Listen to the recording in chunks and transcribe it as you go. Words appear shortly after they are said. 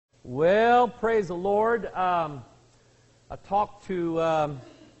Well, praise the Lord. I talked to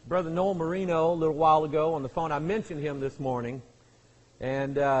Brother Noel Marino a little while ago on the phone. I mentioned him this morning,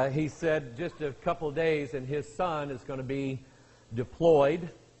 and he said just a couple of days, and his son is going to be deployed.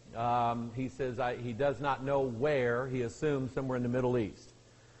 He says he does not know where. He assumes somewhere in the Middle East.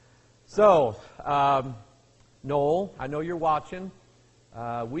 So, Noel, I know you're watching.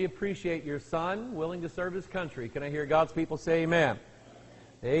 We appreciate your son willing to serve his country. Can I hear God's people say amen?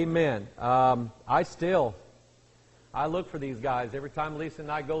 Amen. I look for these guys. Every time Lisa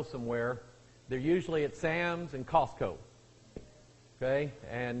and I go somewhere, they're usually at Sam's and Costco. Okay?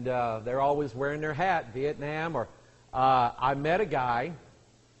 And they're always wearing their hat, Vietnam. Or I met a guy,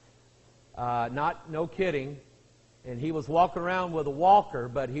 no kidding, and he was walking around with a walker,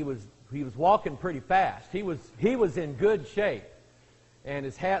 but he was walking pretty fast. He was in good shape. And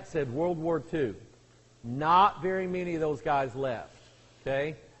his hat said World War II. Not very many of those guys left.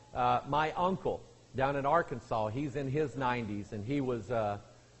 Okay, my uncle down in Arkansas, he's in his 90s, and he was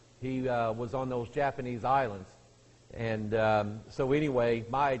on those Japanese islands. And so anyway,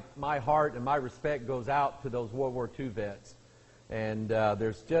 my heart and my respect goes out to those World War II vets. And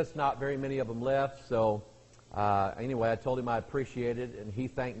there's just not very many of them left. So anyway, I told him I appreciated it, and he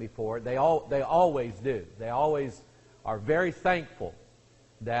thanked me for it. They always do. They always are very thankful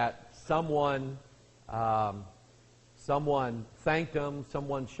that someone thanked them,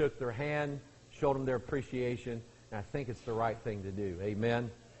 someone shook their hand, showed them their appreciation, and I think it's the right thing to do.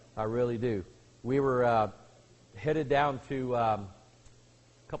 Amen? I really do. We were headed down to,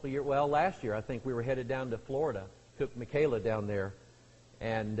 last year, I think we were headed down to Florida, took Michaela down there,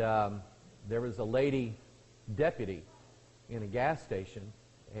 and there was a lady deputy in a gas station,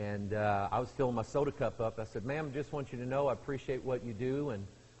 and I was filling my soda cup up. I said, "Ma'am, just want you to know I appreciate what you do, and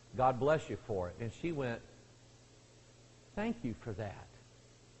God bless you for it." And she went, "Thank you for that."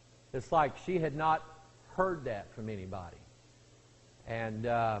 It's like she had not heard that from anybody. And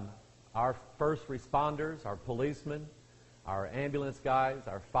our first responders, our policemen, our ambulance guys,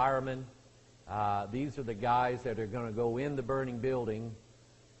 our firemen, these are the guys that are going to go in the burning building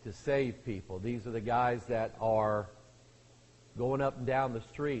to save people. These are the guys that are going up and down the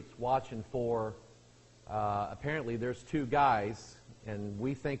streets watching for, apparently there's two guys, and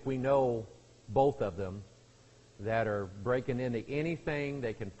we think we know both of them, that are breaking into anything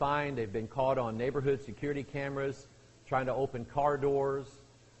they can find. They've been caught on neighborhood security cameras trying to open car doors.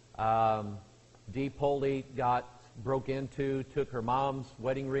 Dee Poley broke into, took her mom's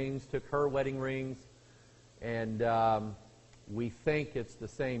wedding rings, took her wedding rings, and we think it's the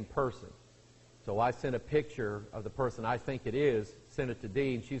same person. So I sent a picture of the person I think it is, sent it to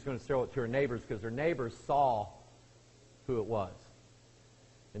Dee, and she's going to show it to her neighbors because her neighbors saw who it was.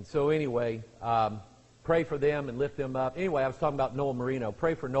 And so anyway, pray for them and lift them up. Anyway, I was talking about Noel Marino.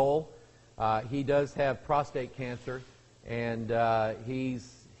 Pray for Noel. He does have prostate cancer, and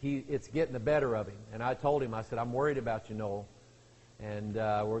it's getting the better of him. And I told him, I said, "I'm worried about you, Noel, and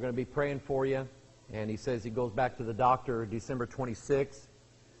we're going to be praying for you." And he says he goes back to the doctor December 26th.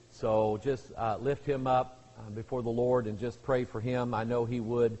 So just lift him up before the Lord and just pray for him. I know he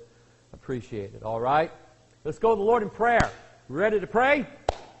would appreciate it. All right? Let's go to the Lord in prayer. Ready to pray?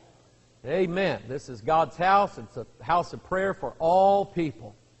 Amen. This is God's house. It's a house of prayer for all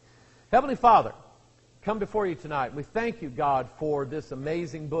people. Heavenly Father, come before you tonight. We thank you, God, for this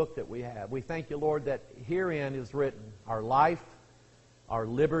amazing book that we have. We thank you, Lord, that herein is written our life, our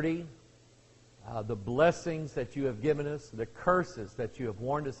liberty, the blessings that you have given us, the curses that you have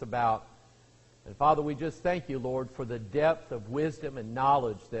warned us about. And Father, we just thank you, Lord, for the depth of wisdom and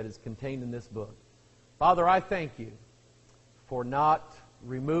knowledge that is contained in this book. Father, I thank you for not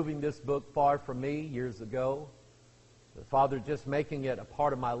removing this book far from me years ago. But Father, just making it a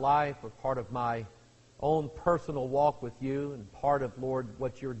part of my life, a part of my own personal walk with you, and part of, Lord,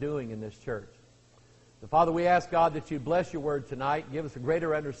 what you're doing in this church. So Father, we ask, God, that you bless your word tonight. Give us a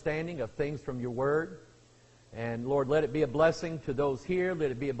greater understanding of things from your word. And Lord, let it be a blessing to those here. Let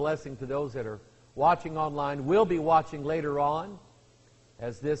it be a blessing to those that are watching online, will be watching later on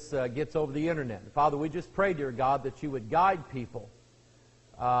as this gets over the internet. Father, we just pray, dear God, that you would guide people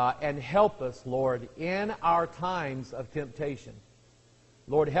and help us, Lord, in our times of temptation.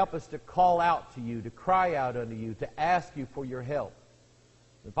 Lord, help us to call out to you, to cry out unto you, to ask you for your help.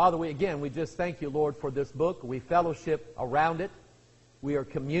 And Father, we just thank you, Lord, for this book. We fellowship around it. We are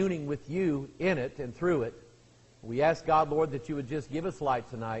communing with you in it and through it. We ask, God, Lord, that you would just give us light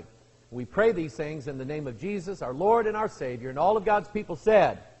tonight. We pray these things in the name of Jesus, our Lord and our Savior, and all of God's people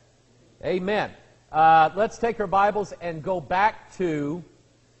said, amen. Let's take our Bibles and go back to,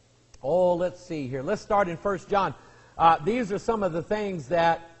 let's see here. Let's start in 1 John. These are some of the things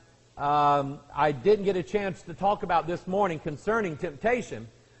that I didn't get a chance to talk about this morning concerning temptation.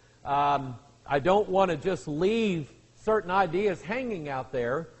 I don't want to just leave certain ideas hanging out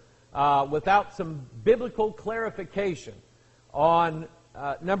there without some biblical clarification on,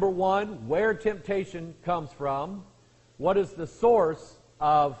 number one, where temptation comes from, what is the source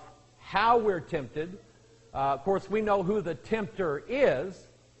of how we're tempted. Of course, we know who the tempter is.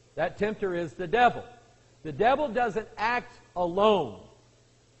 That tempter is the devil. The devil doesn't act alone.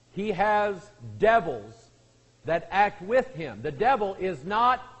 He has devils that act with him. The devil is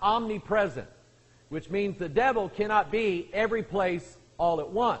not omnipresent, which means the devil cannot be every place all at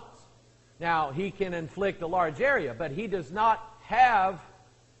once. Now, he can inflict a large area, but he does not have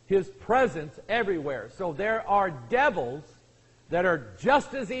his presence everywhere. So there are devils that are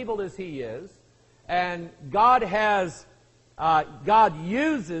just as evil as he is, and God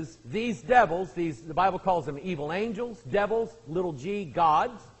uses these devils, the Bible calls them evil angels, devils, little g,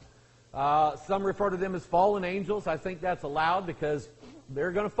 gods. Some refer to them as fallen angels. I think that's allowed because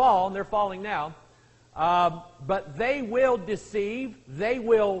they're going to fall, and they're falling now. But they will deceive. They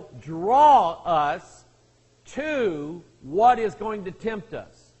will draw us to what is going to tempt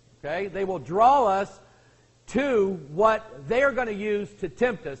us. Okay? They will draw us to what they're going to use to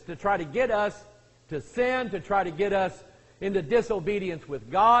tempt us, to try to get us to sin, to try to get us into disobedience with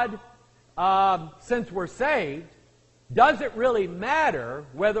God. Since we're saved, does it really matter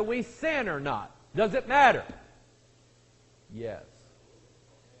whether we sin or not? Does it matter? Yes.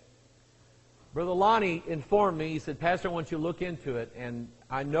 Brother Lonnie informed me, he said, Pastor, I want you to look into it, and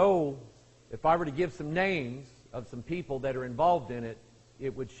I know if I were to give some names of some people that are involved in it,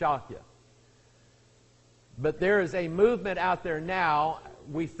 it would shock you. But there is a movement out there now.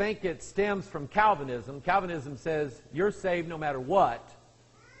 We think it stems from Calvinism. Calvinism says you're saved no matter what.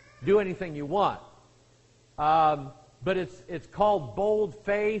 Do anything you want. But it's called bold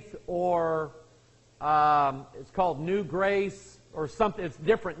faith, or it's called new grace, or something. It's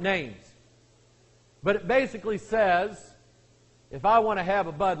different names. But it basically says, if I want to have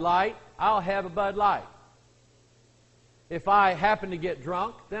a Bud Light, I'll have a Bud Light. If I happen to get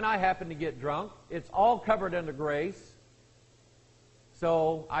drunk, then I happen to get drunk. It's all covered under grace,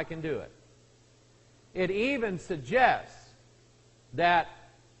 so I can do it. It even suggests that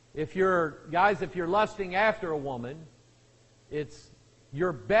if you're lusting after a woman,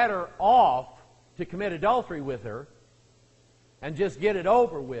 you're better off to commit adultery with her and just get it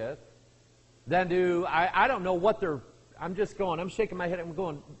over with than to, I don't know what they're, I'm shaking my head, I'm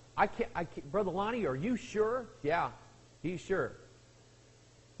going, I can't, Brother Lonnie, are you sure? Yeah, he's sure.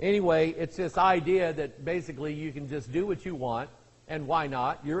 Anyway, it's this idea that basically you can just do what you want, and why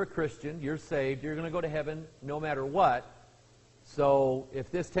not? You're a Christian, you're saved, you're going to go to heaven no matter what. So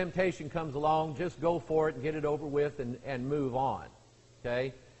if this temptation comes along, just go for it and get it over with and move on.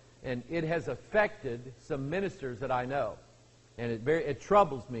 Okay? And it has affected some ministers that I know. And it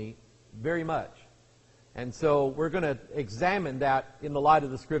troubles me very much. And so we're going to examine that in the light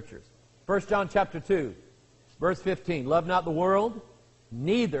of the Scriptures. 1 John chapter 2, verse 15. Love not the world,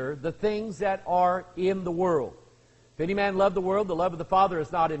 neither the things that are in the world. If any man love the world, the love of the Father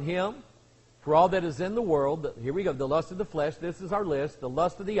is not in him. For all that is in the world, here we go, the lust of the flesh, this is our list, the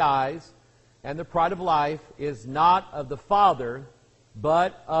lust of the eyes, and the pride of life is not of the Father,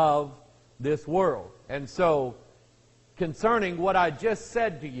 but of this world. And so, concerning what I just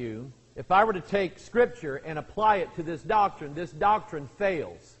said to you, if I were to take Scripture and apply it to this doctrine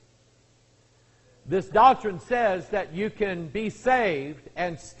fails. This doctrine says that you can be saved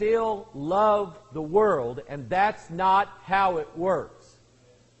and still love the world, and that's not how it works.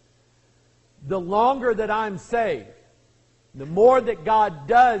 The longer that I'm saved, the more that God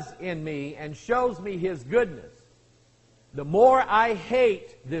does in me and shows me His goodness, the more I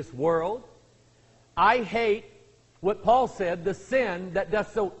hate this world. I hate what Paul said, the sin that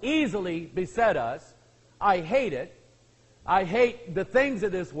does so easily beset us. I hate it. I hate the things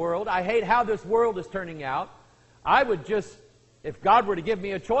of this world. I hate how this world is turning out. I would just, if God were to give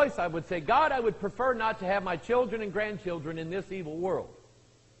me a choice, I would say, God, I would prefer not to have my children and grandchildren in this evil world.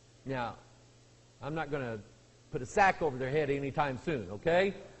 Now, I'm not going to put a sack over their head anytime soon,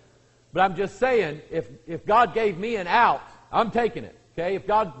 okay? But I'm just saying, if God gave me an out, I'm taking it, okay? If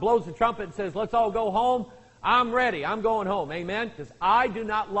God blows the trumpet and says, let's all go home, I'm ready. I'm going home, amen? Because I do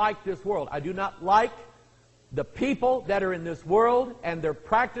not like this world. I do not like the people that are in this world and their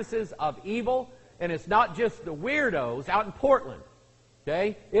practices of evil. And it's not just the weirdos out in Portland,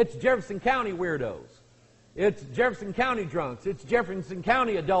 okay? It's Jefferson County weirdos. It's Jefferson County drunks. It's Jefferson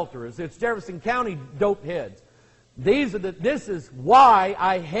County adulterers. It's Jefferson County dope heads. This is why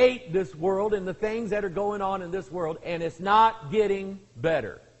I hate this world and the things that are going on in this world, and it's not getting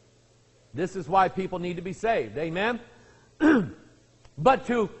better. This is why people need to be saved. Amen? But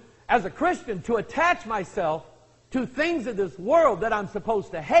as a Christian, to attach myself to things of this world that I'm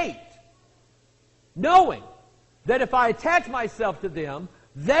supposed to hate, knowing that if I attach myself to them,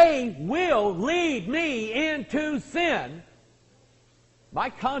 they will lead me into sin. My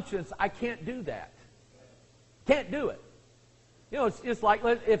conscience, I can't do that. Can't do it. You know, it's just like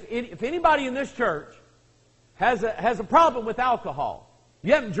if anybody in this church has a problem with alcohol,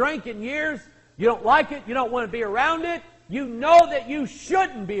 you haven't drank in years, you don't like it, you don't want to be around it, you know that you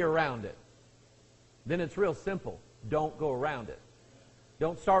shouldn't be around it, then it's real simple. Don't go around it.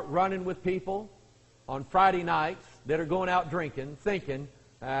 Don't start running with people on Friday nights that are going out drinking, thinking,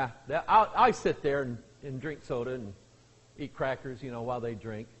 I sit there and drink soda and eat crackers, you know, while they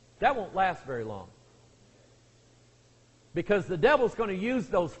drink. That won't last very long. Because the devil's going to use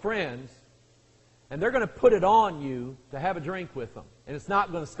those friends, and they're going to put it on you to have a drink with them. And it's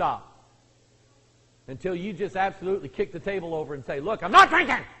not going to stop until you just absolutely kick the table over and say, look, I'm not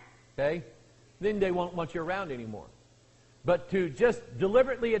drinking! Okay? Then they won't want you around anymore. But to just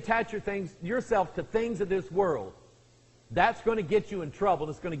deliberately attach yourself to things of this world, that's going to get you in trouble.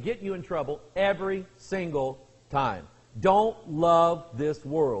 It's going to get you in trouble every single time. Don't love this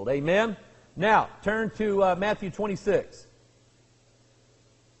world. Amen? Now, turn to Matthew 26.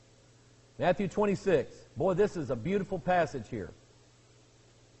 Matthew 26. Boy, this is a beautiful passage here.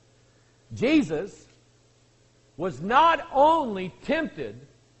 Jesus was not only tempted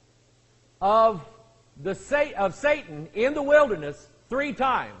of Satan in the wilderness 3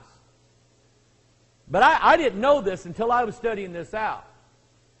 times. But I didn't know this until I was studying this out.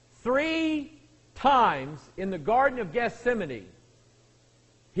 3 times in the Garden of Gethsemane,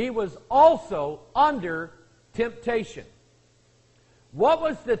 he was also under temptation. What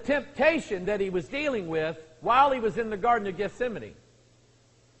was the temptation that he was dealing with while he was in the Garden of Gethsemane?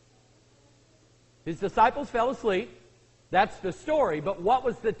 His disciples fell asleep. That's the story. But what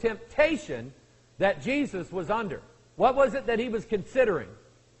was the temptation that Jesus was under? What was it that he was considering?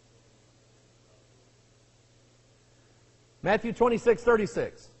 Matthew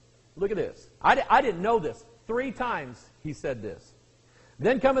 26:36. Look at this. I didn't know this. 3 times he said this.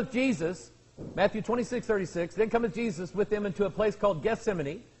 Then cometh Jesus, Matthew 26:36, then cometh Jesus with them into a place called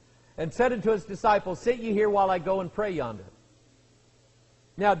Gethsemane, and said unto his disciples, sit ye here while I go and pray yonder.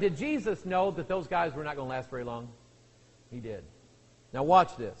 Now, did Jesus know that those guys were not going to last very long? He did. Now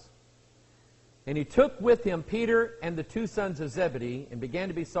watch this. And he took with him Peter and the 2 sons of Zebedee, and began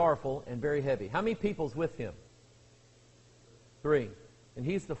to be sorrowful and very heavy. How many people's with him? 3. And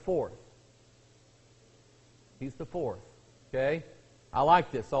he's the 4th. He's the 4th. Okay? I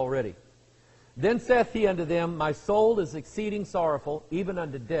like this already. Then saith he unto them, my soul is exceeding sorrowful, even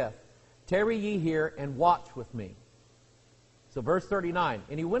unto death. Tarry ye here, and watch with me. So verse 39,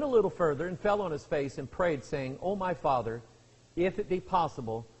 and he went a little further, and fell on his face, and prayed, saying, O my Father, if it be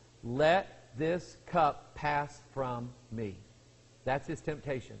possible, let this cup pass from me. That's his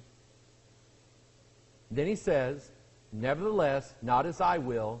temptation. Then he says, nevertheless, not as I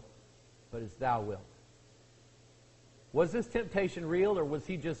will, but as thou wilt. Was this temptation real, or was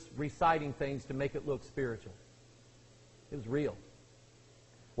he just reciting things to make it look spiritual? It was real.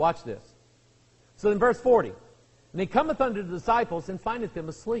 Watch this. So in verse 40, and he cometh unto the disciples, and findeth them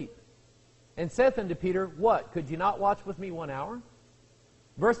asleep, and saith unto Peter, what, could you not watch with me 1 hour?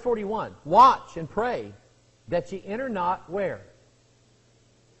 Verse 41, watch and pray, that ye enter not where?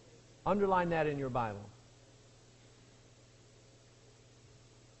 Underline that in your Bible.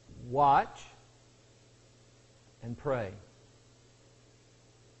 Watch and pray.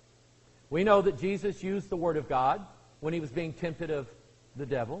 We know that Jesus used the Word of God when he was being tempted of the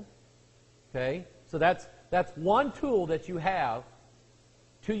devil. Okay? So that's one tool that you have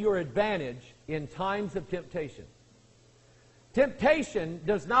to your advantage in times of temptation. Temptation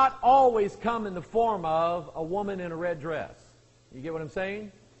does not always come in the form of a woman in a red dress. You get what I'm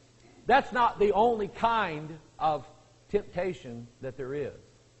saying? That's not the only kind of temptation that there is.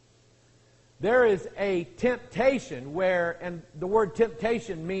 There is a temptation where, and the word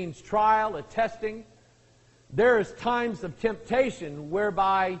temptation means trial, a testing. There is times of temptation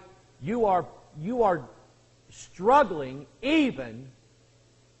whereby you are struggling even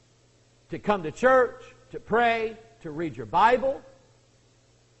to come to church, to pray, to read your Bible.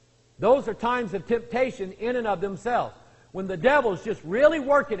 Those are times of temptation in and of themselves. When the devil's just really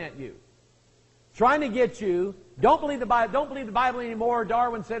working at you, trying to get you, don't believe the Bible anymore.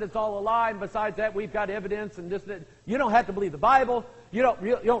 Darwin said it's all a lie, and besides that, we've got evidence and this and that. You don't have to believe the Bible. You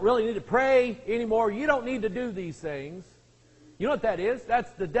don't really need to pray anymore. You don't need to do these things. You know what that is?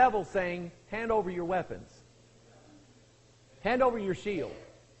 That's the devil saying, hand over your weapons. Hand over your shield.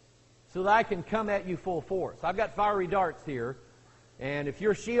 so that I can come at you full force. I've got fiery darts here, and if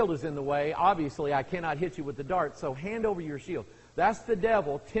your shield is in the way, obviously I cannot hit you with the dart, so hand over your shield. That's the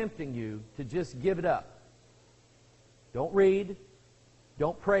devil tempting you to just give it up. Don't read.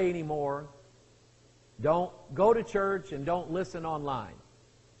 Don't pray anymore. Don't go to church and don't listen online.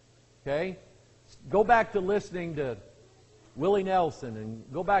 Okay? Go back to listening to Willie Nelson and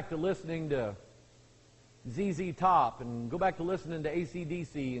go back to listening to ZZ Top and go back to listening to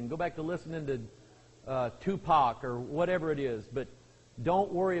AC/DC and go back to listening to Tupac or whatever it is. But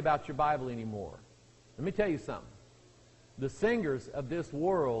don't worry about your Bible anymore. Let me tell you something. The singers of this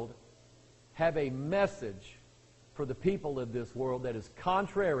world have a message for the people of this world that is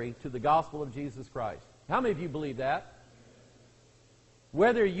contrary to the gospel of Jesus Christ. How many of you believe that?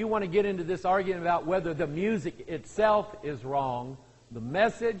 Whether you want to get into this argument about whether the music itself is wrong, the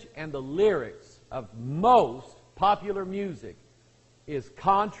message and the lyrics of most popular music is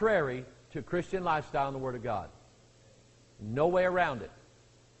contrary to Christian lifestyle and the Word of God. No way around it.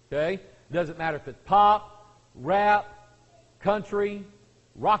 Okay? Doesn't matter if it's pop, rap, country,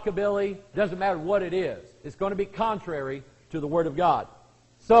 rockabilly, doesn't matter what it is. It's going to be contrary to the Word of God.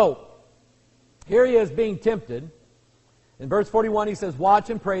 So, here he is being tempted. In verse 41 he says, "Watch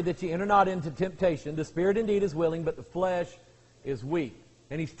and pray that ye enter not into temptation. The spirit indeed is willing, but the flesh is weak."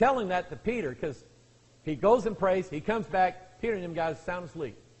 And he's telling that to Peter because he goes and prays, he comes back, Peter and them guys sound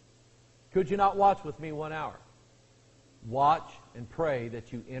asleep. "Could you not watch with me 1 hour?" Watch and pray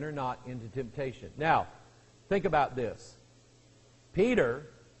that you enter not into temptation. Now, think about this. Peter,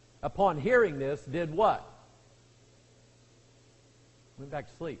 upon hearing this, did what? Went back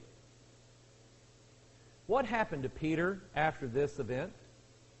to sleep. What happened to Peter after this event?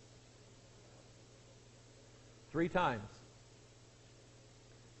 3 times.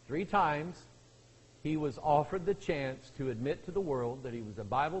 3 times he was offered the chance to admit to the world that he was a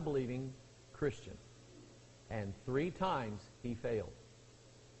Bible-believing Christian. And 3 times he failed.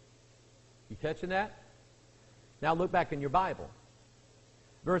 You catching that? Now look back in your Bible.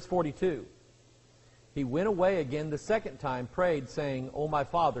 Verse 42. He went away again the second time, prayed, saying, "O my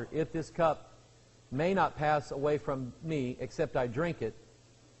Father, if this cup may not pass away from me, except I drink it,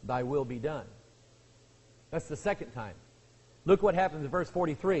 thy will be done." That's the second time. Look what happens in verse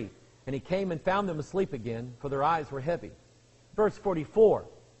 43. And he came and found them asleep again, for their eyes were heavy. Verse 44.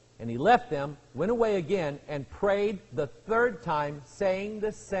 And he left them, went away again, and prayed the 3rd time, saying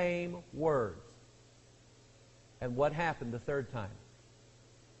the same words. And what happened the 3rd time?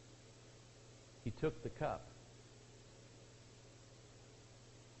 He took the cup.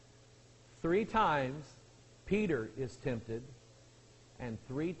 3 times Peter is tempted, and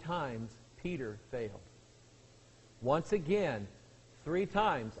 3 times Peter failed. Once again, 3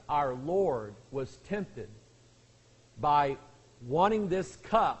 times our Lord was tempted by wanting this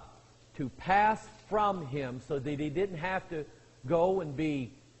cup to pass from him so that he didn't have to go and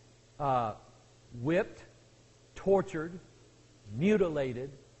be whipped, tortured,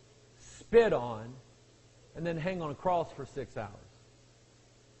 mutilated, spit on, and then hang on a cross for 6 hours.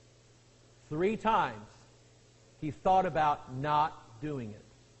 3 times he thought about not doing it.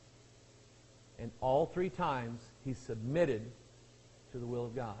 And all 3 times he submitted to the will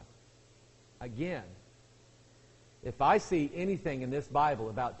of God. Again, if I see anything in this Bible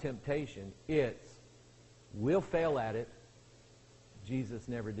about temptation, it's we'll fail at it. Jesus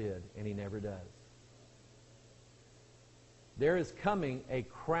never did, and he never does. There is coming a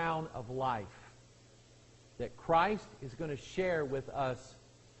crown of life that Christ is going to share with us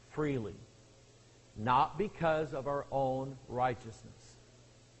freely. Not because of our own righteousness,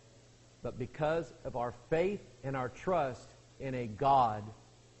 but because of our faith and our trust in a God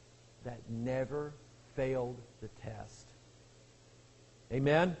that never failed the test.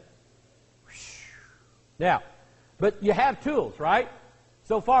 Amen? Now, but you have tools, right?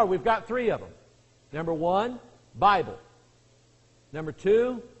 So far, we've got 3 of them. Number 1, Bible. Number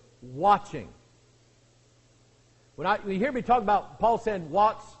 2, watching. When you hear me talk about Paul saying,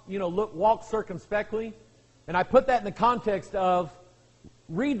 walk circumspectly, and I put that in the context of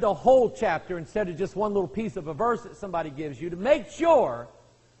read the whole chapter instead of just one little piece of a verse that somebody gives you to make sure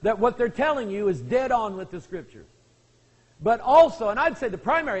that what they're telling you is dead on with the Scriptures. But also, and I'd say the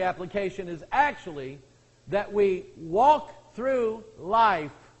primary application is actually that we walk through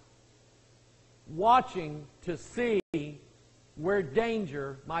life watching to see where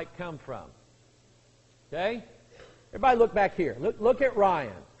danger might come from. Okay? Everybody look back here. Look at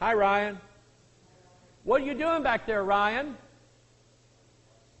Ryan. Hi, Ryan. What are you doing back there, Ryan?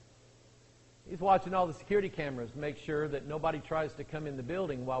 He's watching all the security cameras to make sure that nobody tries to come in the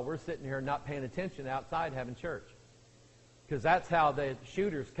building while we're sitting here not paying attention outside having church. because that's how the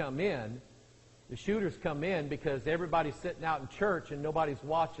shooters come in. The shooters come in because everybody's sitting out in church and nobody's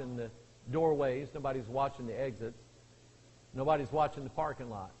watching the doorways, nobody's watching the exits, nobody's watching the parking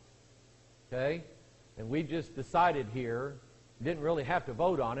lot. Okay? And we just decided here, didn't really have to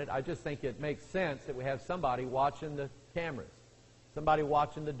vote on it, I just think it makes sense that we have somebody watching the cameras, somebody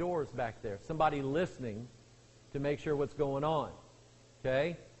watching the doors back there, somebody listening to make sure what's going on.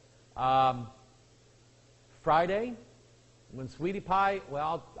 Okay? Friday, when Sweetie Pie,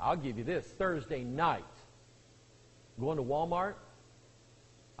 well, I'll give you this, Thursday night, going to Walmart,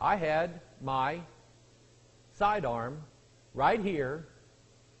 I had my sidearm right here,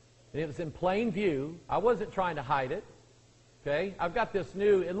 and it was in plain view. I wasn't trying to hide it. Okay? I've got this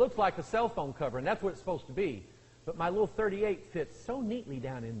new, it looks like a cell phone cover, and that's what it's supposed to be. But my little 38 fits so neatly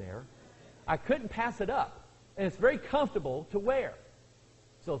down in there, I couldn't pass it up. And it's very comfortable to wear.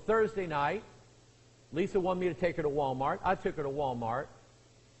 So Thursday night, Lisa wanted me to take her to Walmart. I took her to Walmart.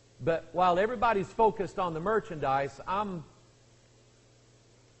 But while everybody's focused on the merchandise, I'm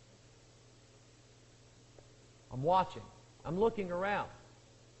watching. I'm looking around.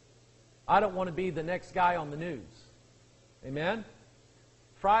 I don't want to be the next guy on the news. Amen?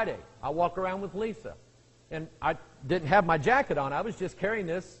 Friday, I walk around with Lisa. And I didn't have my jacket on. I was just carrying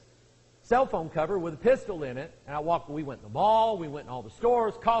this cell phone cover with a pistol in it. And we went to the mall, we went in all the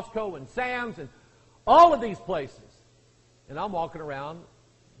stores, Costco and Sam's, and all of these places. And I'm walking around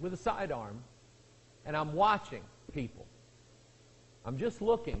with a sidearm, and I'm watching people. I'm just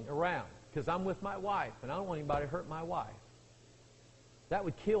looking around, because I'm with my wife, and I don't want anybody to hurt my wife. That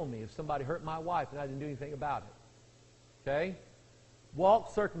would kill me if somebody hurt my wife and I didn't do anything about it. Okay?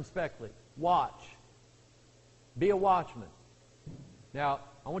 Walk circumspectly. Watch. Be a watchman. Now,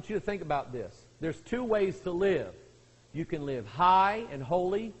 I want you to think about this. There's two ways to live. You can live high and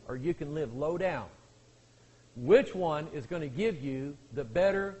holy, or you can live low down. Which one is going to give you the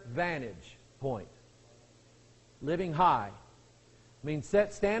better vantage point? Living high. I mean,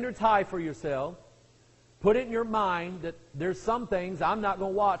 set standards high for yourself. Put it in your mind that there's some things I'm not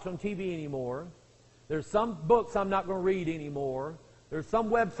going to watch on TV anymore. There's some books I'm not going to read anymore. There's some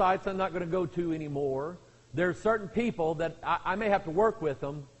websites I'm not going to go to anymore. There's certain people that I may have to work with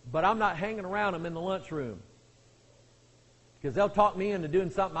them, but I'm not hanging around them in the lunchroom. Because they'll talk me into doing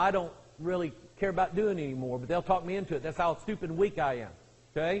something I don't really care about doing anymore, but they'll talk me into it. That's how stupid and weak I am.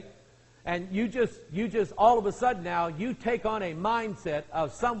 Okay? And you just all of a sudden now, you take on a mindset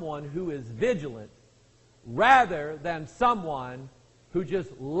of someone who is vigilant rather than someone who just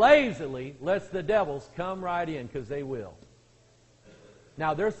lazily lets the devils come right in, because they will.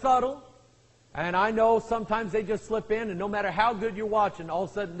 Now, they're subtle, and I know sometimes they just slip in, and no matter how good you're watching, all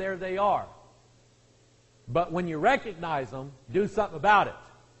of a sudden there they are. But when you recognize them, do something about it.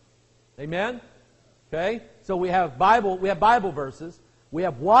 Amen? Okay? So we have Bible verses, we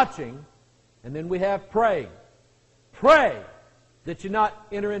have watching, and then we have praying. Pray that you not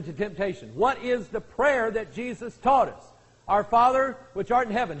enter into temptation. What is the prayer that Jesus taught us? Our Father, which art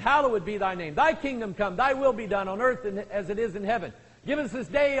in heaven, hallowed be thy name. Thy kingdom come, thy will be done on earth as it is in heaven. Give us this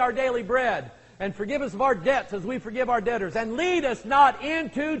day our daily bread, and forgive us of our debts as we forgive our debtors. And lead us not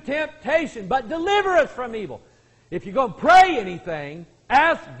into temptation, but deliver us from evil. If you're going to pray anything,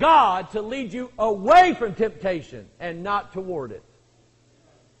 ask God to lead you away from temptation and not toward it.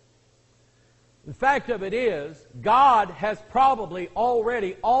 The fact of it is, God has probably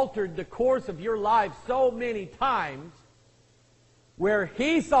already altered the course of your life so many times where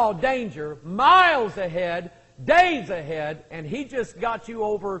He saw danger miles ahead, days ahead, and He just got you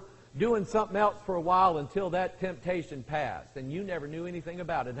over doing something else for a while until that temptation passed, and you never knew anything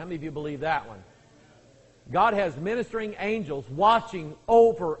about it. How many of you believe that one? God has ministering angels watching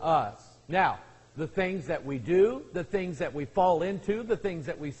over us. Now, the things that we do, the things that we fall into, the things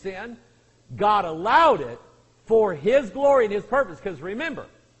that we sin, God allowed it for His glory and His purpose. Because remember,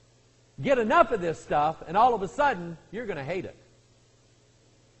 get enough of this stuff, and all of a sudden, you're going to hate it.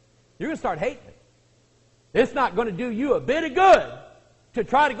 You're going to start hating it. It's not going to do you a bit of good to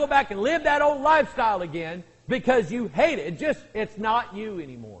try to go back and live that old lifestyle again because you hate it. It's not you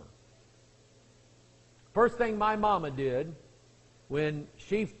anymore. First thing my mama did when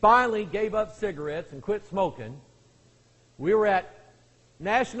she finally gave up cigarettes and quit smoking, we were at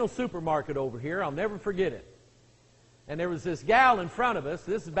National Supermarket over here. I'll never forget it. And there was this gal in front of us.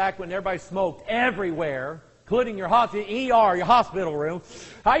 This is back when everybody smoked everywhere, including your ER, your hospital room.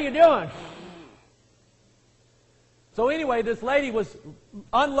 How you doing? So anyway, this lady was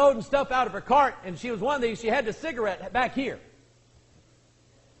unloading stuff out of her cart, and she was one of these. She had the cigarette back here.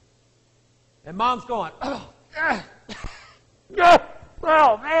 And Mom's going, oh man.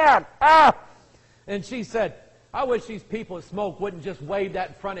 And she said, I wish these people that smoke wouldn't just wave that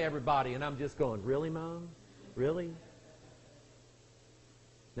in front of everybody. And I'm just going, really, Mom? Really?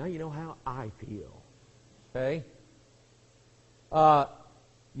 Now you know how I feel. Okay?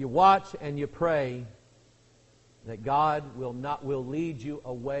 You watch and you pray that God will lead you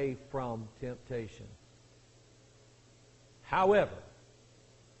away from temptation. However,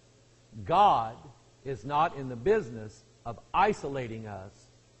 God is not in the business of isolating us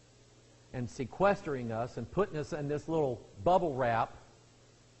and sequestering us and putting us in this little bubble wrap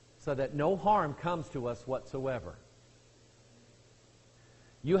so that no harm comes to us whatsoever.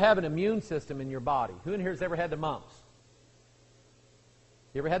 You have an immune system in your body. Who in here has ever had the mumps?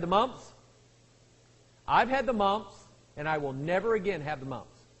 You ever had the mumps? I've had the mumps, and I will never again have the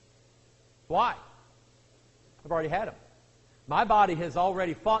mumps. Why? I've already had them. My body has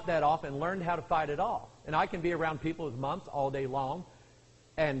already fought that off and learned how to fight it off. And I can be around people with mumps all day long,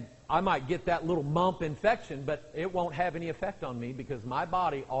 and I might get that little mump infection, but it won't have any effect on me because my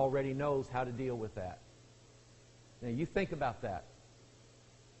body already knows how to deal with that. Now, you think about that.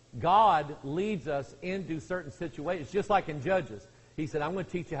 God leads us into certain situations, just like in Judges. He said, I'm going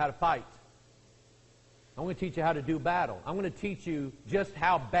to teach you how to fight. I'm going to teach you how to do battle. I'm going to teach you just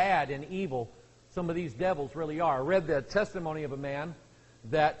how bad and evil some of these devils really are. I read the testimony of a man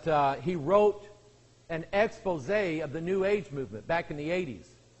that he wrote an expose of the New Age movement back in the 80s.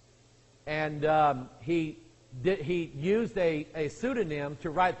 And he used a pseudonym to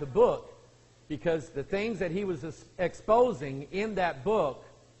write the book because the things that he was exposing in that book,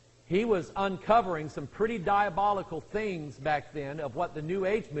 he was uncovering some pretty diabolical things back then of what the New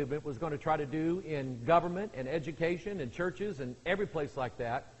Age movement was going to try to do in government and education and churches and every place like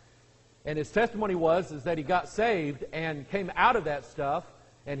that. And his testimony is that he got saved and came out of that stuff,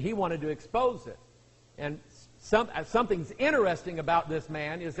 and he wanted to expose it. And something's interesting about this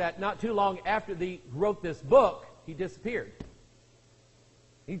man is that not too long after he wrote this book, he disappeared.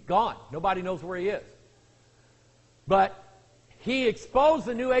 He's gone. Nobody knows where he is. But he exposed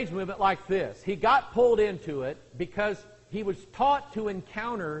the New Age movement like this. He got pulled into it because he was taught to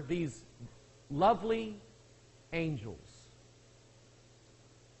encounter these lovely angels.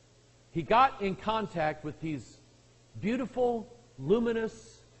 He got in contact with these beautiful,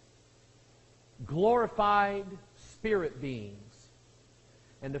 luminous, glorified spirit beings.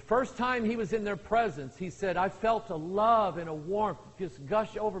 And the first time he was in their presence, he said, I felt a love and a warmth just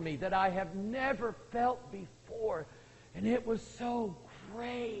gush over me that I have never felt before. And it was so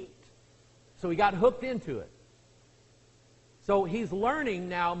great. So he got hooked into it. So he's learning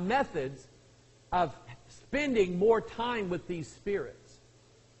now methods of spending more time with these spirits.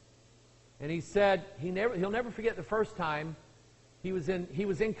 And he said he'll never forget the first time he was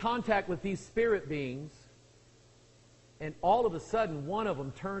in contact with these spirit beings, and all of a sudden one of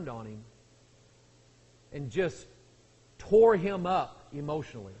them turned on him and just tore him up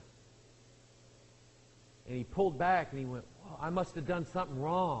emotionally. And he pulled back and he went, well, I must have done something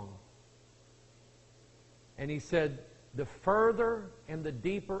wrong. And he said, the further and the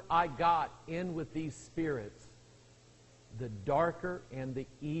deeper I got in with these spirits, the darker and the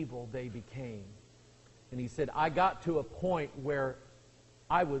evil they became. And he said, I got to a point where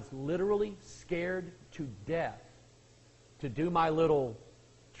I was literally scared to death to do my little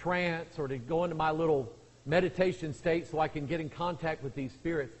trance or to go into my little meditation state so I can get in contact with these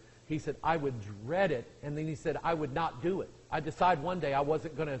spirits. He said, I would dread it, and then he said, I would not do it. I decided one day I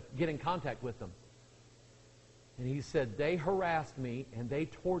wasn't going to get in contact with them. And he said, they harassed me and they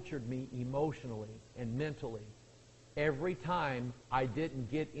tortured me emotionally and mentally. Every time I didn't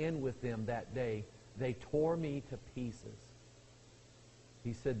get in with them that day, they tore me to pieces.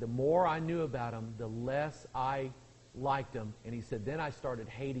 He said, the more I knew about them, the less I liked them. And he said, then I started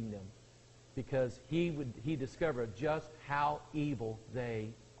hating them because he discovered just how evil they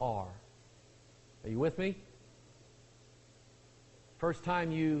are. Are you with me? First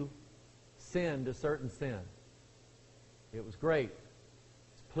time you sinned a certain sin. It was great.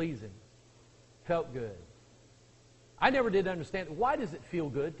 It's pleasing. Felt good. I never did understand, why does it feel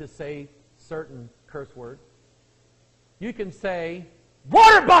good to say certain curse words? You can say,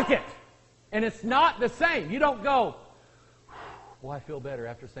 water bucket! And it's not the same. You don't go, well, I feel better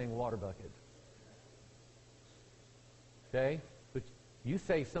after saying water bucket. Okay? But you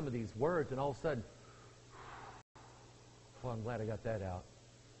say some of these words and all of a sudden, well, I'm glad I got that out.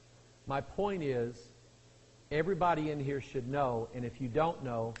 My point is, everybody in here should know, and if you don't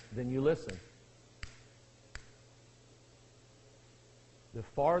know, then you listen. The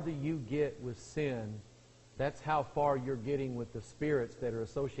farther you get with sin, that's how far you're getting with the spirits that are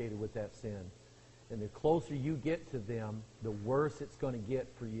associated with that sin. And the closer you get to them, the worse it's going to get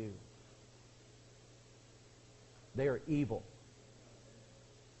for you. They are evil.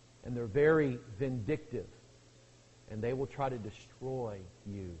 And they're very vindictive. And they will try to destroy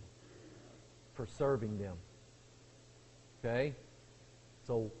you for serving them. Okay?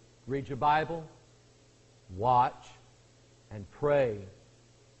 So read your Bible, watch, and pray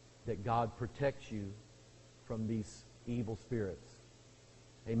that God protects you from these evil spirits.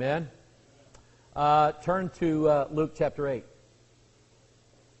 Amen? Turn to Luke chapter 8.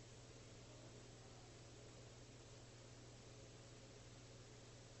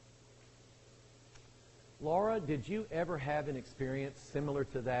 Laura, did you ever have an experience similar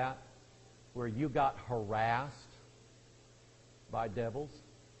to that where you got harassed by devils?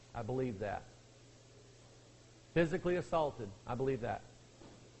 I believe that. Physically assaulted. I believe that.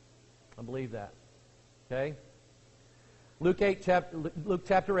 I believe that. Okay? Luke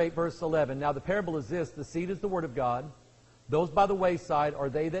chapter 8, verse 11. Now the parable is this: the seed is the word of God. Those by the wayside are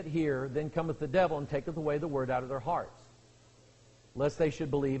they that hear. Then cometh the devil and taketh away the word out of their hearts, lest they should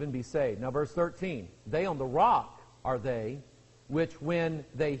believe and be saved. Now verse 13. They on the rock are they, which when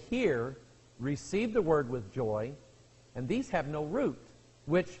they hear, receive the word with joy, and these have no root,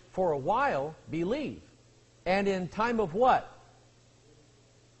 which for a while believe. And in time of what?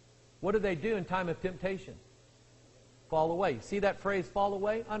 What do they do in time of temptation? Fall away. See that phrase, fall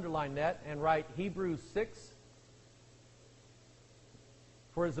away? Underline that and write Hebrews 6.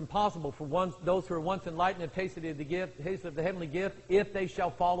 For it is impossible for those who are once enlightened have tasted of the heavenly gift, if they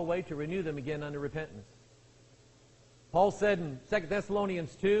shall fall away, to renew them again unto repentance. Paul said in 2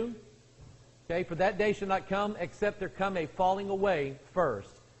 Thessalonians 2, okay, for that day shall not come except there come a falling away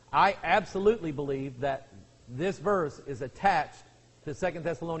first. I absolutely believe that this verse is attached to 2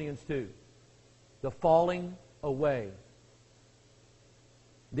 Thessalonians 2. The falling away.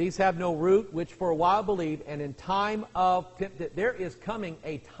 These have no root, which for a while believe, and in time of temptation. There is coming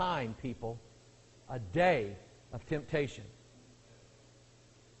a time, people, a day of temptation.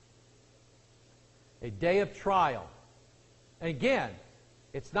 A day of trial. And again,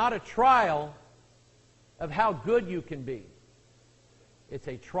 it's not a trial of how good you can be. It's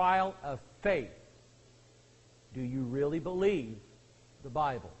a trial of faith. Do you really believe the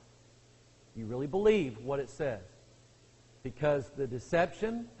Bible? Do you really believe what it says? Because the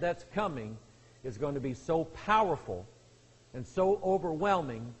deception that's coming is going to be so powerful and so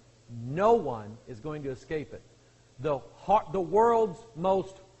overwhelming, no one is going to escape it. The world's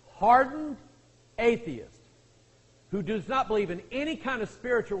most hardened atheist, who does not believe in any kind of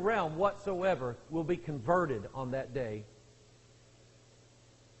spiritual realm whatsoever, will be converted on that day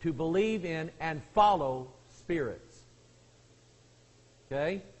to believe in and follow spirits.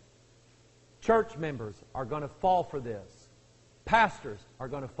 Okay? Church members are going to fall for this. Pastors are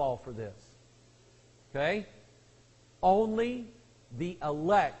going to fall for this. Okay? Only the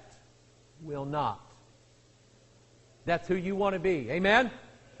elect will not. That's who you want to be. Amen?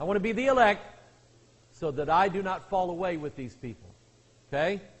 I want to be the elect so that I do not fall away with these people.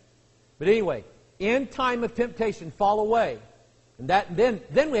 Okay? But anyway, in time of temptation, fall away. And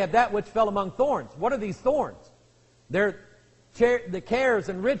then we have that which fell among thorns. What are these thorns? They're the cares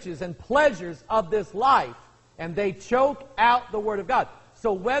and riches and pleasures of this life, and they choke out the Word of God.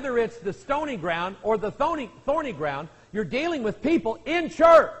 So whether it's the stony ground or the thorny ground, you're dealing with people in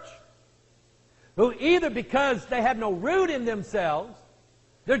church who either because they have no root in themselves,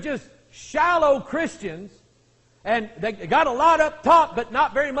 they're just shallow Christians, and they got a lot up top but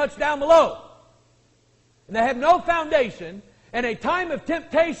not very much down below. And they have no foundation, and a time of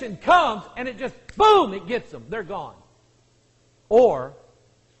temptation comes and it just, boom, it gets them. They're gone. Or,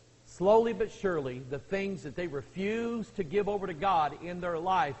 slowly but surely, the things that they refuse to give over to God in their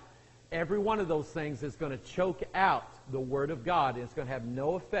life, every one of those things is going to choke out the Word of God, and it's going to have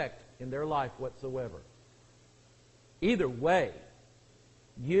no effect in their life whatsoever. Either way,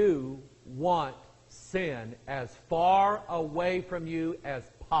 you want sin as far away from you as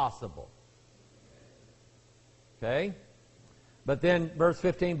possible. Okay? But then, verse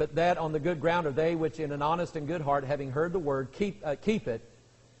 15, but that on the good ground are they which in an honest and good heart, having heard the word, keep it,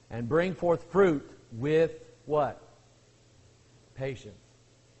 and bring forth fruit with what? Patience.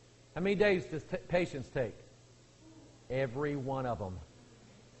 How many days does patience take? Every one of them.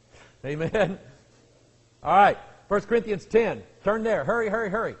 Amen? All right. 1 Corinthians 10. Turn there. Hurry, hurry,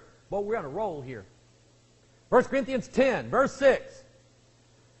 hurry. Well, we're on a roll here. 1 Corinthians 10, verse 6.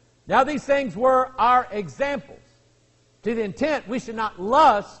 Now these things were our examples, to the intent we should not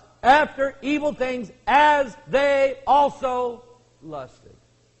lust after evil things as they also lusted.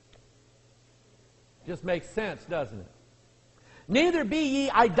 Just makes sense, doesn't it? Neither be ye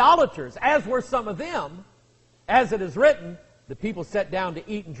idolaters, as were some of them, as it is written, the people sat down to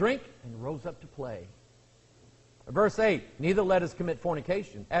eat and drink and rose up to play. Verse 8, neither let us commit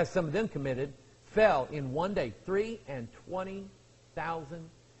fornication, as some of them committed, fell in one day 23,000.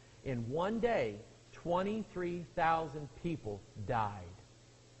 In one day, 23,000 people died.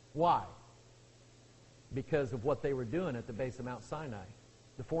 Why? Because of what they were doing at the base of Mount Sinai.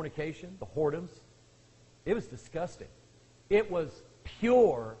 The fornication, the whoredoms. It was disgusting. It was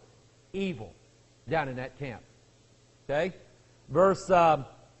pure evil down in that camp. Okay? Verse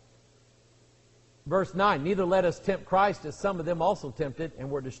 9, neither let us tempt Christ, as some of them also tempted and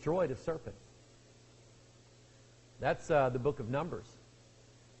were destroyed of serpents. That's the book of Numbers.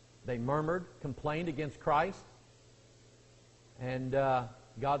 They murmured, complained against Christ, and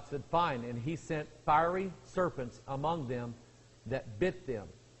God said, fine. And He sent fiery serpents among them that bit them,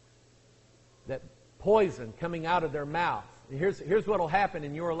 that poison coming out of their mouth. Here's what will happen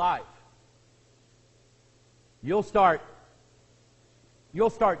in your life. You'll start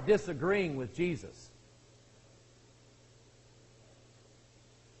disagreeing with Jesus.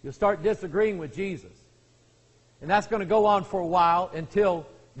 You'll start disagreeing with Jesus. And that's going to go on for a while until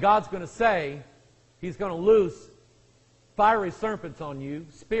God's going to say He's going to loose fiery serpents on you,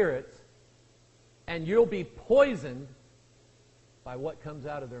 spirits, and you'll be poisoned by what comes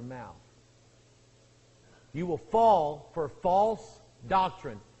out of their mouth. You will fall for false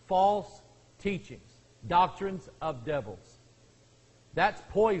doctrine, false teachings, doctrines of devils. That's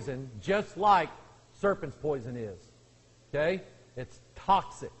poison, just like serpent's poison is. Okay? It's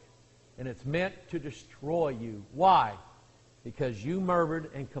toxic, and it's meant to destroy you. Why? Because you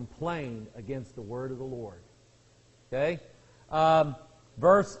murmured and complained against the word of the Lord. Okay?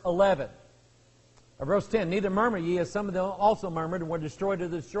 Verse 11. Or verse 10. Neither murmur ye, as some of them also murmured and were destroyed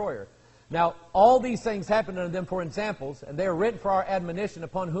of the destroyer. Now, all these things happened unto them for examples, and they are written for our admonition,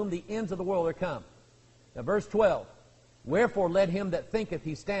 upon whom the ends of the world are come. Now, verse 12. Wherefore let him that thinketh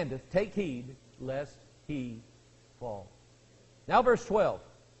he standeth take heed, lest he fall. Now, verse 12.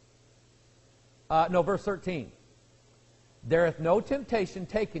 Verse 13. There hath no temptation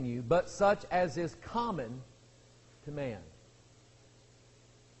taken you, but such as is common to man.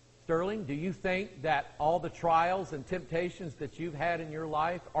 Sterling, do you think that all the trials and temptations that you've had in your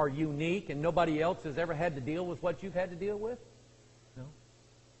life are unique and nobody else has ever had to deal with what you've had to deal with? No.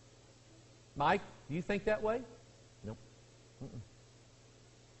 Mike, do you think that way? No.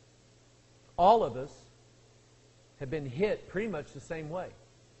 All of us have been hit pretty much the same way.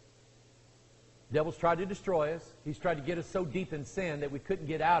 The devil's tried to destroy us. He's tried to get us so deep in sin that we couldn't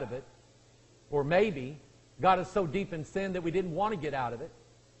get out of it. Or maybe got us so deep in sin that we didn't want to get out of it.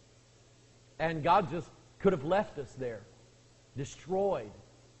 And God just could have left us there. Destroyed.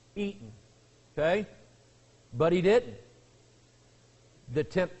 Eaten. Okay? But He didn't. The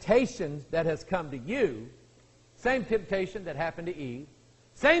temptation that has come to you, same temptation that happened to Eve,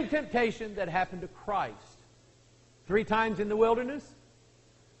 same temptation that happened to Christ. 3 times in the wilderness,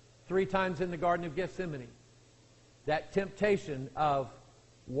 3 times in the Garden of Gethsemane. That temptation of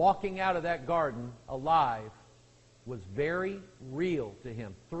walking out of that garden alive was very real to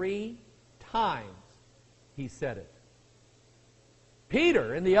Him. 3 times He said it.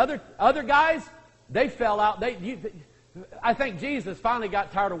 Peter and the other guys, they fell out. I think Jesus finally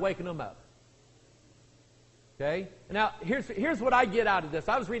got tired of waking them up. Okay? Now, here's what I get out of this.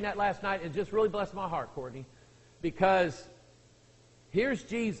 I was reading that last night, and it just really blessed my heart, Courtney, because here's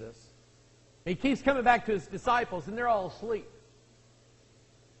Jesus. He keeps coming back to His disciples, and they're all asleep.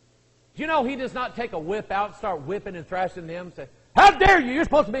 Do you know He does not take a whip out and start whipping and thrashing them and say, how dare you? You're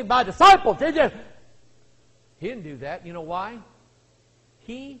supposed to be my disciples. He didn't do that. You know why?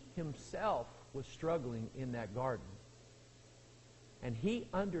 He Himself was struggling in that garden. And He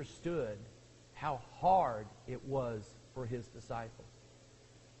understood how hard it was for His disciples.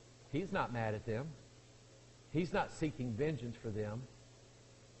 He's not mad at them. He's not seeking vengeance for them.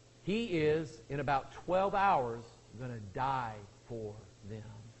 He is, in about 12 hours, going to die for them.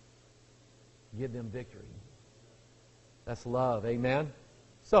 Give them victory. That's love. Amen?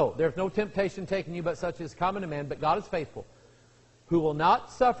 So, there's no temptation taken you but such as common to man, but God is faithful, who will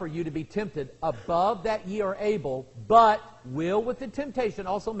not suffer you to be tempted above that ye are able, but will with the temptation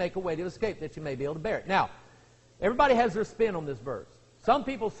also make a way to escape, that you may be able to bear it. Now, everybody has their spin on this verse. Some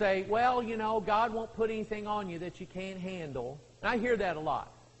people say, well, you know, God won't put anything on you that you can't handle. And I hear that a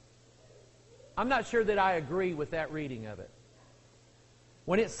lot. I'm not sure that I agree with that reading of it.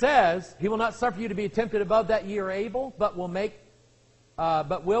 When it says, He will not suffer you to be tempted above that ye are able, but will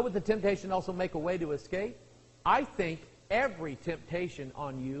with the temptation also make a way to escape, I think every temptation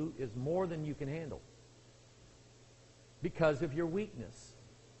on you is more than you can handle. Because of your weakness.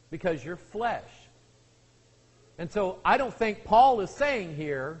 Because your flesh. And so I don't think Paul is saying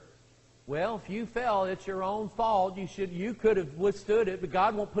here, Well, if you fell, it's your own fault. You could have withstood it, but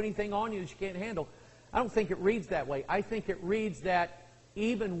God won't put anything on you that you can't handle. I don't think it reads that way. I think it reads that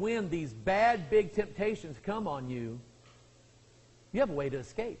even when these bad, big temptations come on you, you have a way to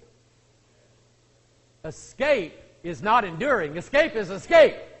escape. Escape is not enduring. Escape is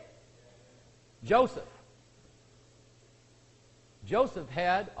escape. Joseph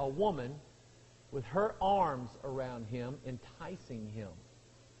had a woman with her arms around him, enticing him.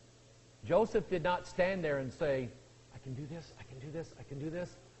 Joseph did not stand there and say, I can do this, I can do this, I can do this.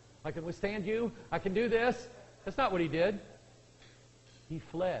 I can withstand you, I can do this. That's not what he did. He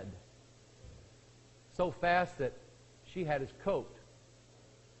fled so fast that she had his coat.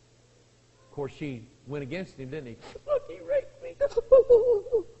 Of course, she went against him, didn't he? Look, he raped me.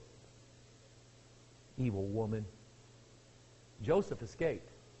 Evil woman. Joseph escaped.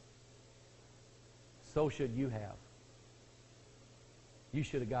 So should you have. You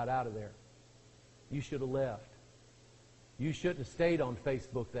should have got out of there. You should have left. You shouldn't have stayed on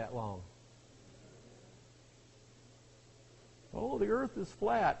Facebook that long. Oh, the earth is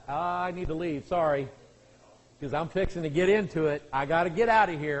flat. I need to leave. Sorry. Because I'm fixing to get into it. I got to get out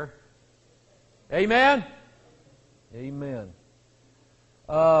of here. Amen? Amen.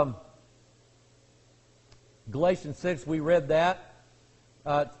 Galatians 6, we read that.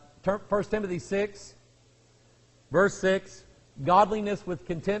 1 Timothy 6, verse 6. Godliness with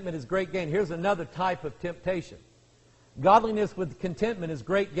contentment is great gain. Here's another type of temptation. Godliness with contentment is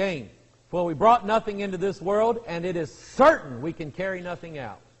great gain. For we brought nothing into this world, and it is certain we can carry nothing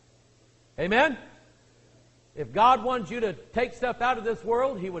out. Amen? If God wanted you to take stuff out of this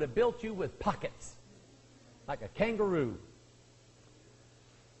world, He would have built you with pockets, like a kangaroo.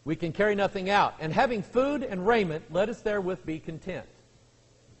 We can carry nothing out. And having food and raiment, let us therewith be content.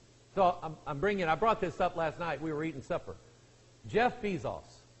 So I brought this up last night. We were eating supper. Jeff Bezos,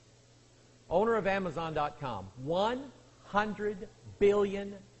 owner of Amazon.com, $100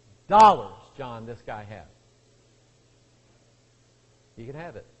 billion, John, this guy has. You can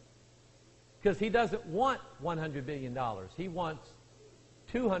have it. Because he doesn't want $100 billion. He wants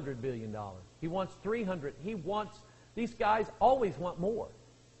 $200 billion. He wants $300. These guys always want more.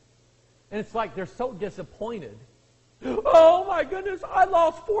 And it's like they're so disappointed. Oh my goodness, I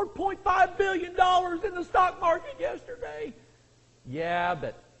lost $4.5 billion in the stock market yesterday. Yeah,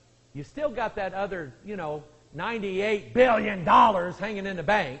 but you still got that other, $98 billion hanging in the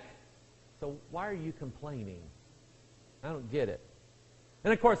bank. So why are you complaining? I don't get it.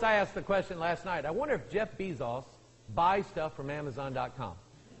 And of course, I asked the question last night. I wonder if Jeff Bezos buys stuff from Amazon.com.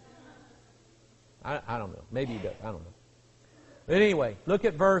 I don't know. Maybe he does. I don't know. But anyway, look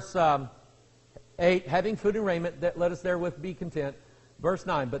at verse 8. Having food and raiment, let us therewith be content. Verse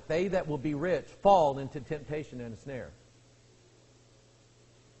 9. But they that will be rich fall into temptation and a snare.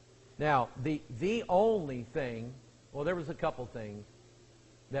 Now, the only thing, well, there was a couple things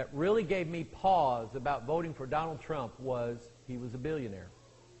that really gave me pause about voting for Donald Trump was he was a billionaire.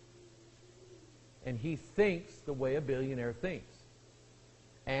 And he thinks the way a billionaire thinks.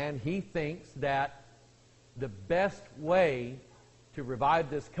 And he thinks that the best way to revive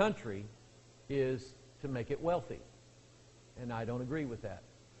this country is to make it wealthy. And I don't agree with that.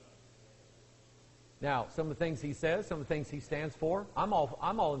 Now, some of the things he says, some of the things he stands for, I'm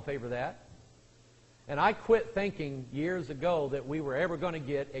all in favor of that. And I quit thinking years ago that we were ever going to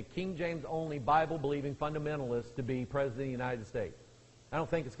get a King James only Bible-believing fundamentalist to be President of the United States. I don't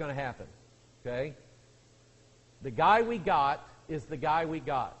think it's going to happen. Okay? The guy we got is the guy we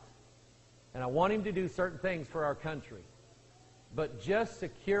got. And I want him to do certain things for our country. But just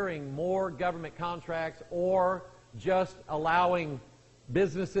securing more government contracts or just allowing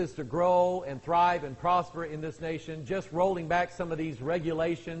businesses to grow and thrive and prosper in this nation, just rolling back some of these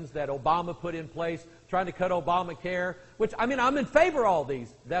regulations that Obama put in place, trying to cut Obamacare, which, I'm in favor of all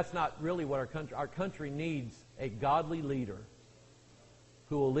these. That's not really what our country needs a godly leader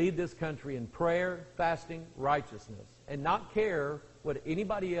who will lead this country in prayer, fasting, righteousness, and not care what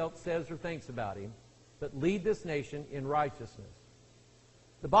anybody else says or thinks about him, but lead this nation in righteousness.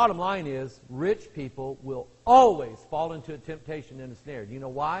 The bottom line is, rich people will always fall into a temptation and a snare. Do you know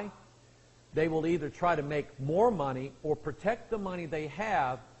why? They will either try to make more money or protect the money they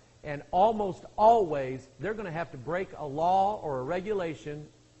have, and almost always they're going to have to break a law or a regulation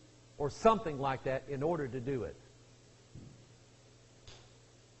or something like that in order to do it.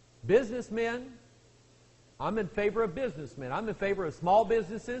 Businessmen, I'm in favor of businessmen. I'm in favor of small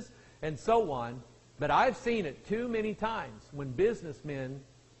businesses and so on, but I've seen it too many times when businessmen,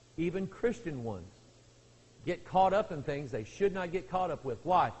 even Christian ones, get caught up in things they should not get caught up with.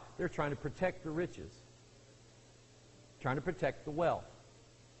 Why? They're trying to protect the riches, trying to protect the wealth.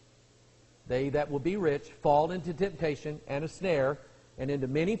 they that will be rich, fall into temptation and a snare, and into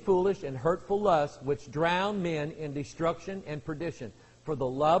many foolish and hurtful lusts, which drown men in destruction and perdition. For the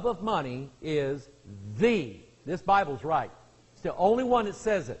love of money is this Bible's right. It's the only one that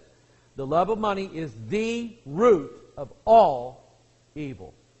says it. The love of money is the root of all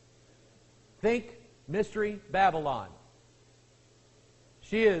evil. Think Mystery Babylon.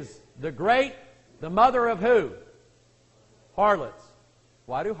 She is the mother of who? Harlots.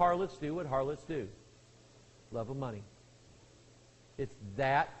 Why do harlots do what harlots do? Love of money. It's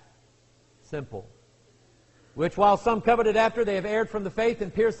that simple. Which while some coveted after, they have erred from the faith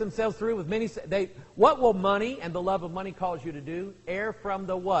and pierced themselves through with many... What will money and the love of money cause you to do? Err from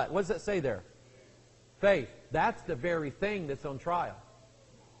the what? What does it say there? Faith. That's the very thing that's on trial.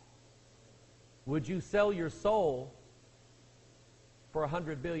 Would you sell your soul for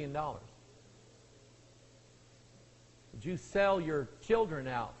 $100 billion? Would you sell your children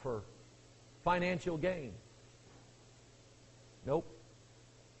out for financial gain? Nope.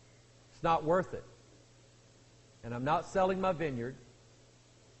 It's not worth it. And I'm not selling my vineyard.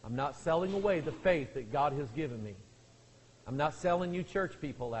 I'm not selling away the faith that God has given me. I'm not selling you church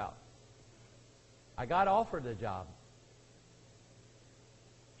people out. I got offered a job.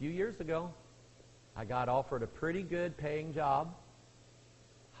 A few years ago, I got offered a pretty good paying job,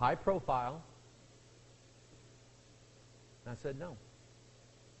 high profile. And I said no.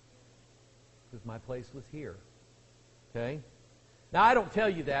 Because my place was here. Okay? Now, I don't tell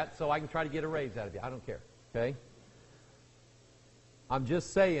you that so I can try to get a raise out of you. I don't care. Okay? I'm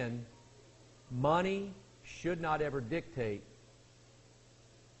just saying, money should not ever dictate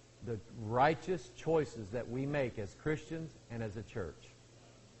the righteous choices that we make as Christians and as a church.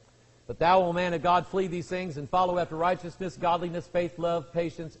 But thou, O man of God, flee these things and follow after righteousness, godliness, faith, love,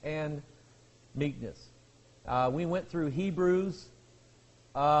 patience, and meekness. We went through Hebrews.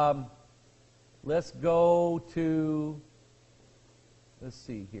 Let's go to... Let's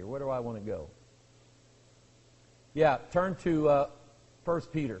see here. Where do I want to go? Yeah, turn to 1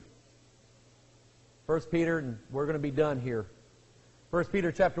 Peter. 1 Peter, and we're going to be done here. 1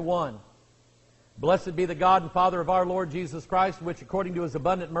 Peter chapter 1. Blessed be the God and Father of our Lord Jesus Christ, which according to His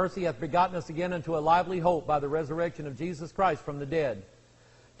abundant mercy hath begotten us again unto a lively hope by the resurrection of Jesus Christ from the dead,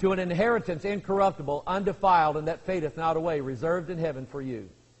 to an inheritance incorruptible, undefiled, and that fadeth not away, reserved in heaven for you.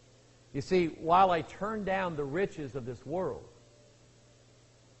 You see, while I turn down the riches of this world,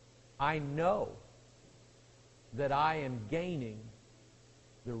 I know that I am gaining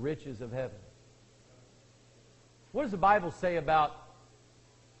the riches of heaven. What does the Bible say about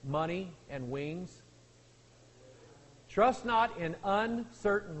money and wings? Trust not in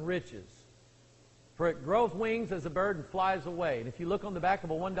uncertain riches, for it groweth wings as a bird and flies away. And if you look on the back of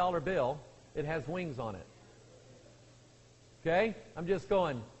a $1 bill, it has wings on it. Okay? I'm just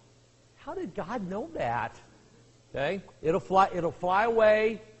going, how did God know that? Okay? It'll fly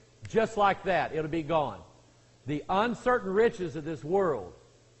away just like that. It'll be gone. The uncertain riches of this world.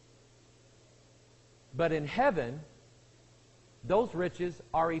 But in heaven, those riches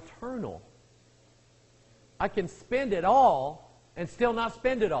are eternal. I can spend it all and still not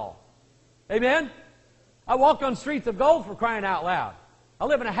spend it all. Amen? I walk on streets of gold, for crying out loud. I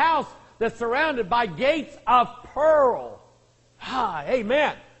live in a house that's surrounded by gates of pearl.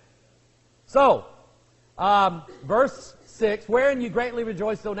 Amen. So, verse 6, wherein you greatly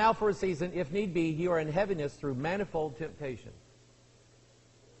rejoice, though now for a season, if need be, you are in heaviness through manifold temptation.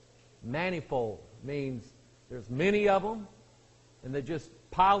 Manifold means there's many of them, and they're just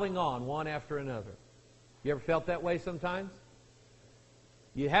piling on one after another. You ever felt that way sometimes?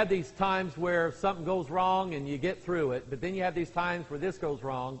 You have these times where something goes wrong and you get through it, but then you have these times where this goes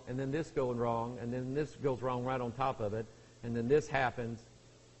wrong, and then this goes wrong, and then this goes wrong right on top of it, and then this happens,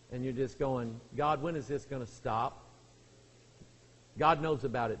 and you're just going, God, when is this going to stop? God knows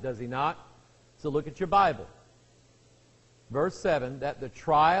about it, does He not? So look at your Bible. Verse 7, that the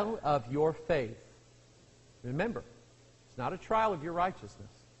trial of your faith. Remember, it's not a trial of your righteousness.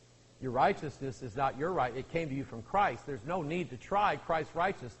 Your righteousness is not your right. It came to you from Christ. There's no need to try Christ's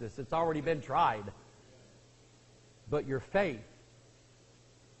righteousness. It's already been tried. But your faith,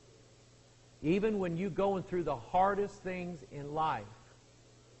 even when you're going through the hardest things in life,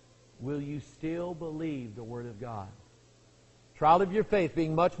 will you still believe the Word of God? Trial of your faith,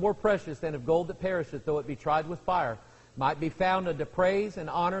 being much more precious than of gold that perisheth, though it be tried with fire, might be found unto praise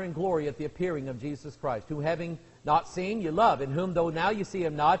and honor and glory at the appearing of Jesus Christ, who having not seen, you love, in whom though now you see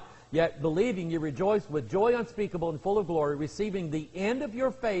Him not, yet believing you rejoice with joy unspeakable and full of glory, receiving the end of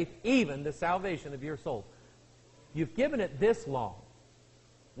your faith, even the salvation of your souls. You've given it this long.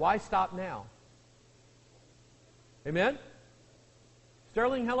 Why stop now? Amen?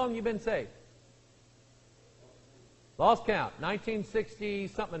 Sterling, how long have you been saved? Lost count. 1960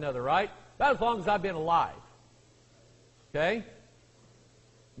 something or another, right? About as long as I've been alive. Okay?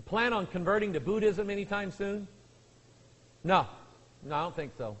 You plan on converting to Buddhism anytime soon? No. No, I don't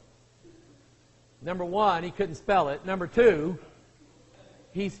think so. Number one, he couldn't spell it. Number two,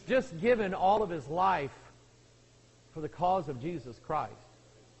 he's just given all of his life for the cause of Jesus Christ.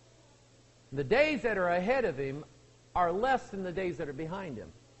 The days that are ahead of him are less than the days that are behind him.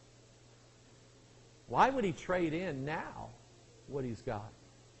 Why would he trade in now what he's got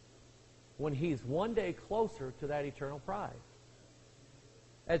when he's one day closer to that eternal prize?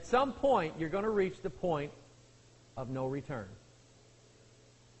 At some point, you're going to reach the point of no return.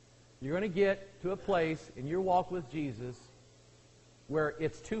 You're going to get to a place in your walk with Jesus where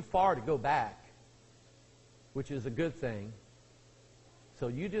it's too far to go back, which is a good thing. So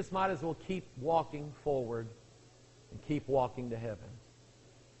you just might as well keep walking forward and keep walking to heaven.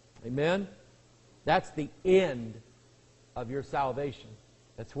 Amen? That's the end of your salvation.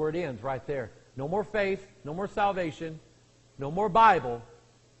 That's where it ends, right there. No more faith, no more salvation, no more Bible.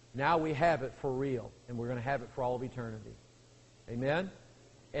 Now we have it for real, and we're going to have it for all of eternity. Amen?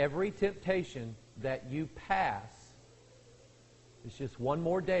 Every temptation that you pass is just one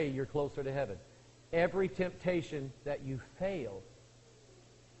more day you're closer to heaven. Every temptation that you fail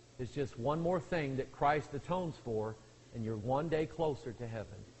is just one more thing that Christ atones for, and you're one day closer to heaven.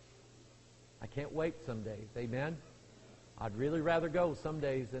 I can't wait some days. Amen? I'd really rather go some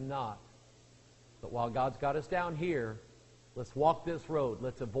days than not. But while God's got us down here, let's walk this road.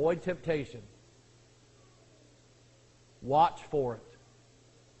 Let's avoid temptation. Watch for it.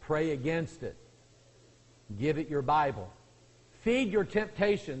 Pray against it. Give it your Bible. Feed your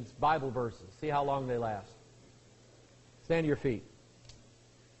temptations Bible verses. See how long they last. Stand to your feet.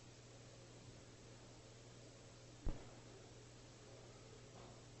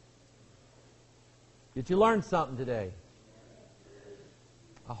 Did you learn something today?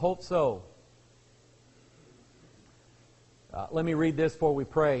 I hope so. Let me read this before we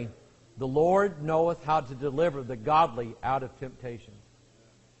pray. The Lord knoweth how to deliver the godly out of temptation.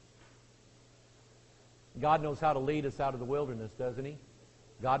 God knows how to lead us out of the wilderness, doesn't He?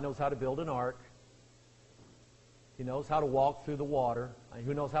 God knows how to build an ark. He knows how to walk through the water.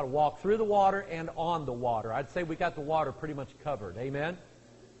 Who knows how to walk through the water and on the water? I'd say we got the water pretty much covered. Amen?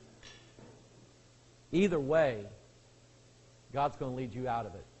 Either way, God's going to lead you out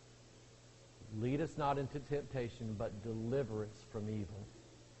of it. Lead us not into temptation, but deliver us from evil.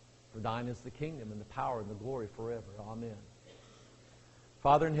 For thine is the kingdom and the power and the glory forever. Amen.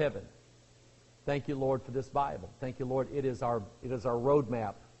 Father in heaven, thank you, Lord, for this Bible. Thank you, Lord. It is our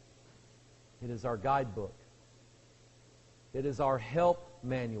roadmap. It is our guidebook. It is our help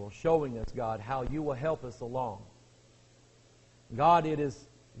manual showing us, God, how you will help us along. God, it is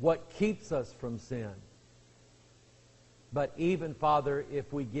what keeps us from sin. But even, Father,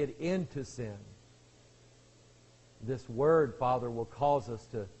 if we get into sin, this word, Father, will cause us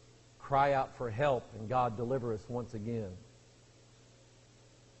to cry out for help, and God, deliver us once again.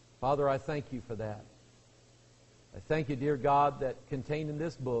 Father, I thank you for that. I thank you, dear God, that contained in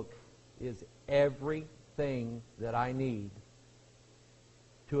this book is everything that I need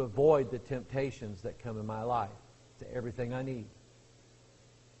to avoid the temptations that come in my life. It's everything I need.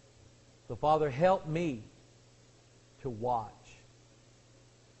 So, Father, help me to watch.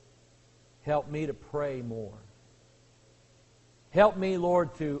 Help me to pray more. Help me,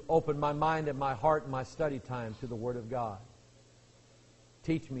 Lord, to open my mind and my heart and my study time to the Word of God.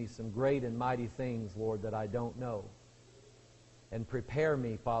 Teach me some great and mighty things, Lord, that I don't know. And prepare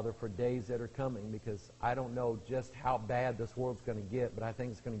me, Father, for days that are coming, because I don't know just how bad this world's going to get, but I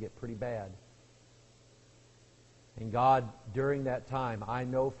think it's going to get pretty bad. And God, during that time, I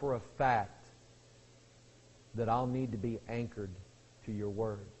know for a fact that I'll need to be anchored to your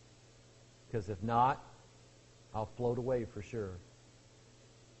word. Because if not, I'll float away for sure.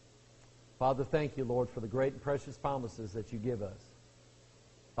 Father, thank you, Lord, for the great and precious promises that you give us.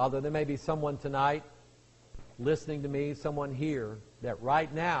 Father, there may be someone tonight listening to me, someone here, that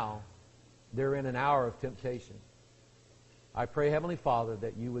right now they're in an hour of temptation. I pray, Heavenly Father,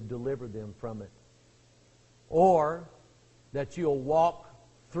 that you would deliver them from it. Or that you'll walk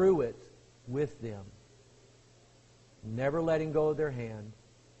through it with them. Never letting go of their hand,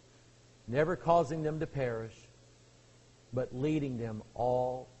 never causing them to perish, but leading them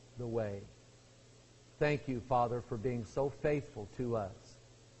all the way. Thank you, Father, for being so faithful to us.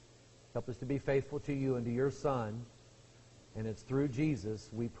 Help us to be faithful to you and to your Son. And it's through Jesus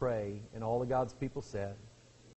we pray. And all of God's people said,